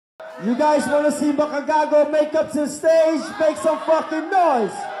You guys want to see Makagago make up to the stage? Make some fucking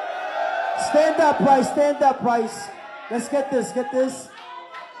noise. Stand up, Price. Stand up, Price. Let's get this. Get this.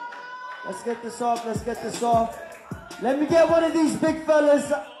 Let's get this off. Let's get this off. Let me get one of these big fellas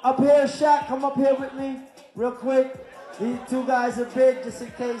up here. Shaq, come up here with me real quick. These two guys are big, just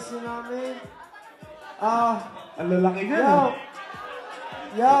in case, you know what I mean? Ang lalaki niya, yo.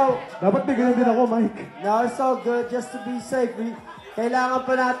 Yo. Dapat may ganun din ako, Mike. No, it's all good. Just to be safe. Kailangan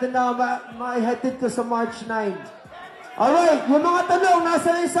pa natin na maihatid ko sa March 9. Alright, yung mga tanong,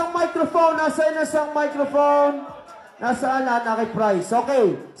 nasa isang microphone, nasaan lahat na kay Price.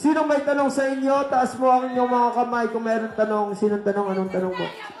 Okay, sino may tanong sa inyo? Taas mo ang inyong mga kamay kung meron tanong. Sinong tanong? Anong tanong mo?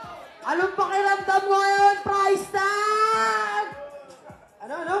 Anong pakiramdam mo ngayon, Pricetag?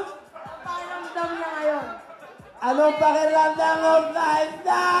 Ano? Anong pakiramdam niya ngayon? Anong pakiramdam mo,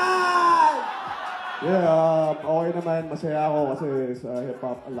 Pricetag? Yeah, okay naman. Masaya ako kasi sa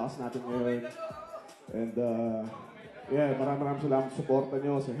hip-hop, ang lakas natin ngayon. And yeah, maraming salamat sa suporta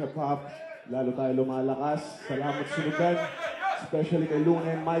nyo sa hip-hop. Lalo tayo lumalakas. Salamat Sunugan. Especially kay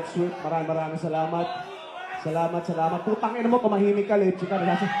Luna and Mike Swift. Maraming salamat. Salamat. Putang ina mo, tumahimik ka, Leche ka.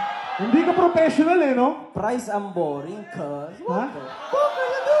 Hindi ka professional eh, no? Price ang boring, cuz. Ha?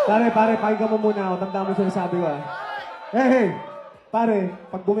 Pare, pakinggan mo muna ako. Tanda mo sinasabi ko, ha? Hey! Pare,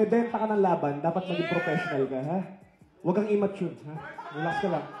 pag bumibenta ka ng laban, dapat maging professional ka, ha? Huwag kang immature, ha? Relax ka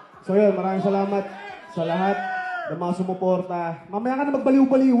lang. So yun, maraming salamat sa lahat ng mga sumuporta. Mamaya ka na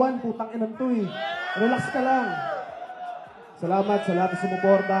magbaliw-baliwan, putang inan to eh. Relax ka lang. Salamat sa lahat ng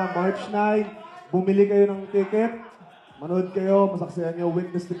sumuporta. March 9, bumili kayo ng ticket. Manood kayo, masaksihan nyo,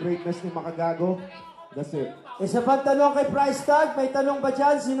 witness the greatness ni Makagago. That's it. Isa pang tanong kay Pricetag. May tanong ba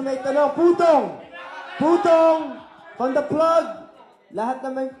dyan? Sino may tanong? Putong! From the plug. Lahat na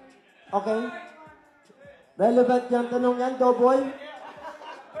may... Okay. Relevant yung tanong yan, Doughboy.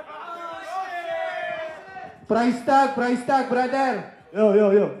 Pricetag, brother.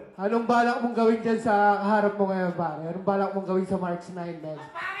 Yo. Anong balak mong gawin dyan sa harap mo ngayon, pare? Anong balak mong gawin sa March 9, man?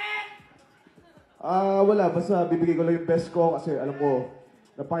 Wala. Basta bibigay ko lang yung best ko kasi alam ko,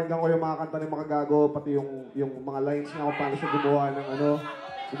 napakinggan ko yung mga kanta ni Makagago, pati yung mga lines niya kung paano siya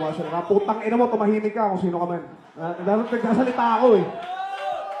gumawa siya ng putang ina mo, tumahimik ka kung sino ka man. Nagsasalita ako eh.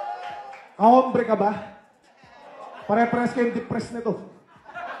 Kahombre ka ba? Pare-press kayo yung depressed nito.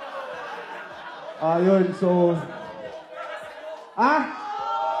 Yun, so...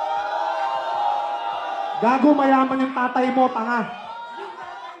 Gago, mayaman yung tatay mo, tanga.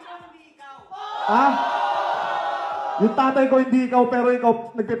 Yung tatay ko hindi ikaw, pero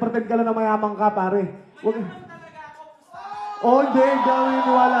ikaw, nagpe-pretend ka lang na mayamang ka, pare. Hindi ako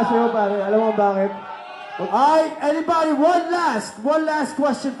niniwala sa'yo, pare. Alam mo bakit? Alright, anybody, one last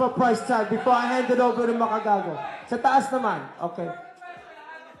question for Pricetag before I hand it over to Makagago. Sa taas naman. Okay.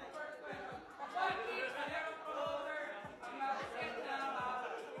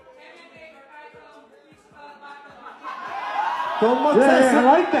 Yeah,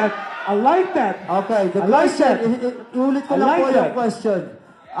 I like that. Okay, the question, iulit ko lang po yung question.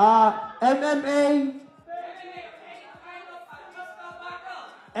 MMA,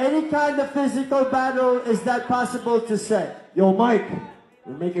 any kind of physical battle, is that possible to say? Yo, Mike,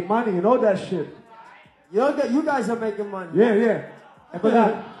 we're making money, you know that shit. You guys are making money. Yeah. Eto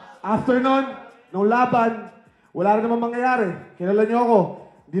na, after nun, nung laban, wala rin naman mangyayari. Kilala niyo ako.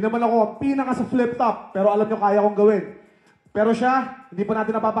 Hindi naman ako ang pinaka sa flip top, pero alam niyo kaya kong gawin. Pero siya, hindi pa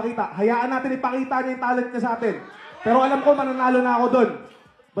natin napapakita. Hayaan natin ipakita niya yung talent niya sa atin. Pero alam ko, mananalo na ako doon.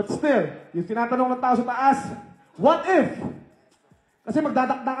 But still, yung tinatanong ng tao sa taas, what if? Kasi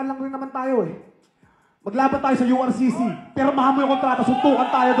magdadakdakan lang rin naman tayo eh. Maglaban tayo sa URCC. Pero mahan mo yung kontrata, suntukan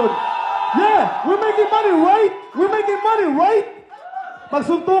tayo doon. Yeah! We're making money, right?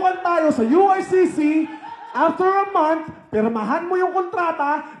 Magsuntukan tayo sa URCC, after a month, pirmahan mo yung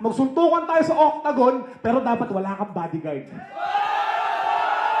kontrata, magsuntukan tayo sa octagon, pero dapat wala kang bodyguard.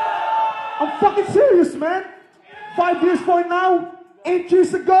 I'm fucking serious, man. 5 years from now, 8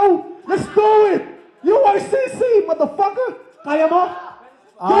 years ago, let's do it! URCC, motherfucker! Kaya mo?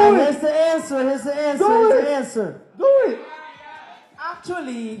 Do it! Here's the answer. Do it!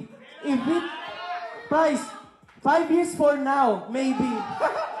 Actually, if it... Price, 5 years for now, maybe.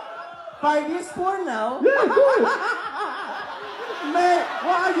 5 years for now? Yeah, do it!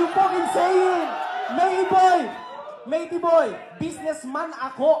 What are you fucking saying? Matey boy, businessman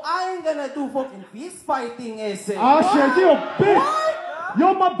ako. I ain't gonna do fucking fist fighting, ese. Shit, you a bitch! What?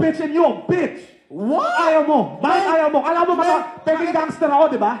 You're my bitch and you're a bitch! What? Ayaw mo! Bakit ayaw mo? Alam mo peking gangster ako,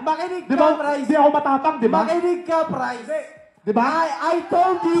 di ba? Makinig Di ka, ba? Price. Di ako matapang, di ba? Makinig ka, Price. Di ba? I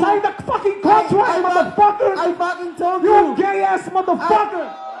told you. Sign the fucking contract, motherfucker! I fucking told You you. gay ass motherfucker!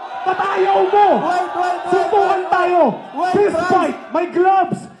 Ba't ayaw mo? Wait. Subukan tayo. Wait, Fist Price. fight. May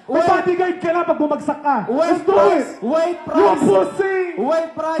gloves. May Wait. bodyguard ka na pag bumagsak ka. Wait, Let's do Price. it. Wait, You Price. pussy. Wait,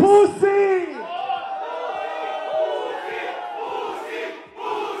 Price. Pussy.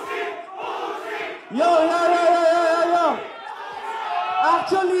 Yo.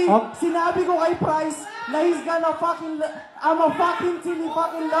 Actually, sinabi ko kay Price na he's gonna fucking, I'm a fucking till he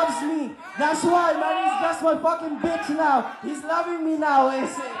fucking loves me. That's why, man, he's just my fucking bitch now. He's loving me now,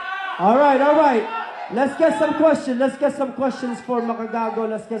 All right. Let's get some questions. Let's get some questions for Makagago.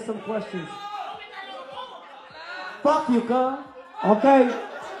 Let's get some questions. Fuck you, ka. Okay.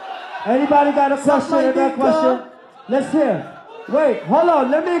 Anybody got a Suck question? my Another dick, question? Let's hear. Wait, hold on.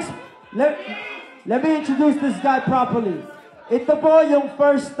 Let me introduce this guy properly. Ito po yung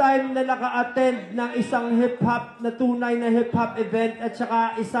first time na naka-attend ng isang hip-hop na tunay na hip-hop event at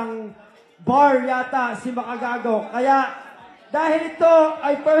saka isang bar yata si Makagago. Kaya dahil ito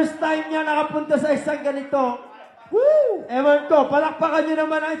ay first time niya nakapunta sa isang ganito, woo! Ewan ko, palakpakan niyo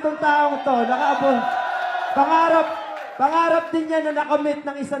naman ang itong taong to. Pangarap din niya na nakamit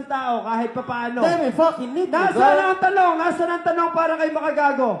ng isang tao kahit papaano. Damn it, fucking need me, Nasaan ang tanong para kay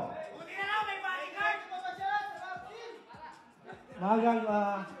Makagago? Magang,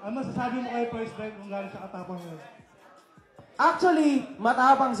 ano masasabi mo kay Pricetag kung galing siya katapang ngayon? Actually,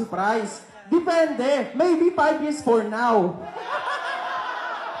 matapang si Price. Depende. Maybe 5 years for now.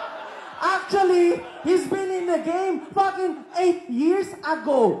 Actually, he's been in the game fucking 8 years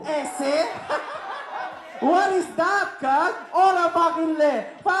ago. Ese? What is that, kag? Ora fucking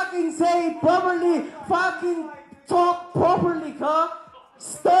le. Fucking say it properly. Fucking talk properly, kag.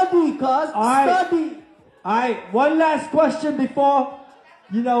 Study, cuz. Study. Alright, one last question before,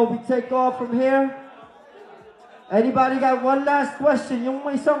 we take off from here. Anybody got one last question? Yung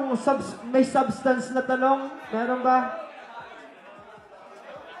may isang may substance na tanong? Meron ba?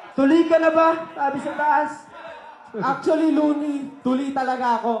 Tuli ka na ba? Sabi sa taas. Actually, Looney, tuli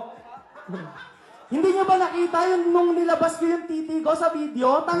talaga ako. Hindi niyo ba nakita yung nung nilabas ko yung titi ko sa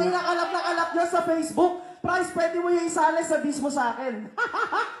video? Tangina kalap na kalap niya sa Facebook. Price, pwede mo yung isali sa dis mo sa akin.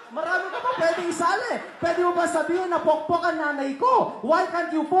 Marami ka pa pwede isali. Pwede mo ba sabihin na pokpok ang nanay ko? Why can't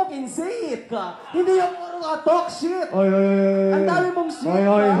you fucking say it ka? Hindi yung puro talk shit. Oy. Ang dami mong shit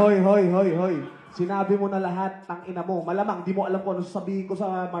Hoy. Sinabi mo na lahat, tang ina mo. Malamang, di mo alam kung ano sasabihin ko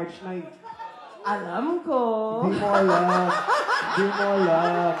sa March 9. Alam ko. Di mo alam.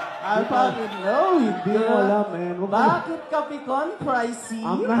 I fucking know it. Di mo alam, man. Bakit ka pikon, Pricey?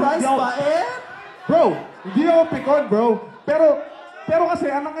 I'm Price not- ba eh? Bro, hindi ako pikon, bro. Pero kasi,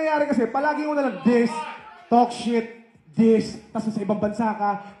 ang nangyayari kasi, palagi mo na lang talk shit, tapos sa ibang bansa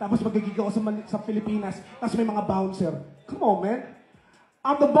ka, tapos magigig ako sa Pilipinas, tapos may mga bouncer. Come on, man.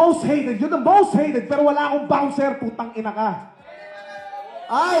 I'm the most hated. You're the most hated, pero wala akong bouncer, putang ina ka.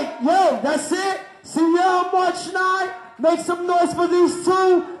 Alright, yo, that's it. See you on March 9. Make some noise for these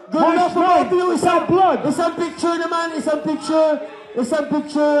two. Good March enough for 9, both of you. Isang blood. Isang picture naman, isang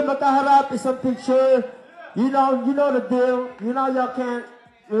picture, magkaharap, isang picture. You know the deal. You know y'all can't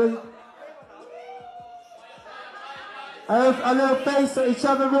really... A little face to each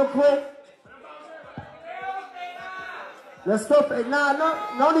other real quick. Let's go. Nah,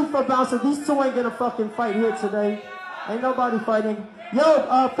 no need for bouncer. These two ain't gonna fucking fight here today. Ain't nobody fighting. Yo,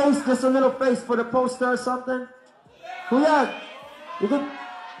 face, just a little face for the poster or something. Who ya? You could...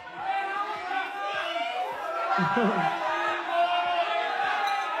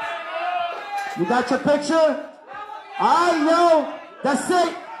 You got your picture? Alright, yo, that's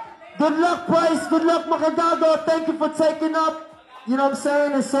it. Good luck, Price. Good luck, Makagago. Thank you for taking up, you know what I'm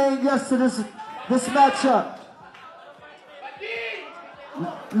saying, and saying yes to this matchup.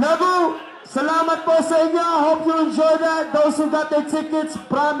 Labu, salamat po sa inyo. I hope you enjoy that. Those who got their tickets,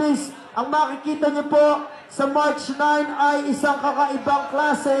 promise, ang makikita niyo po sa March 9 ay isang kakaibang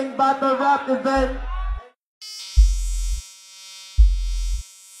klaseng battle rap event.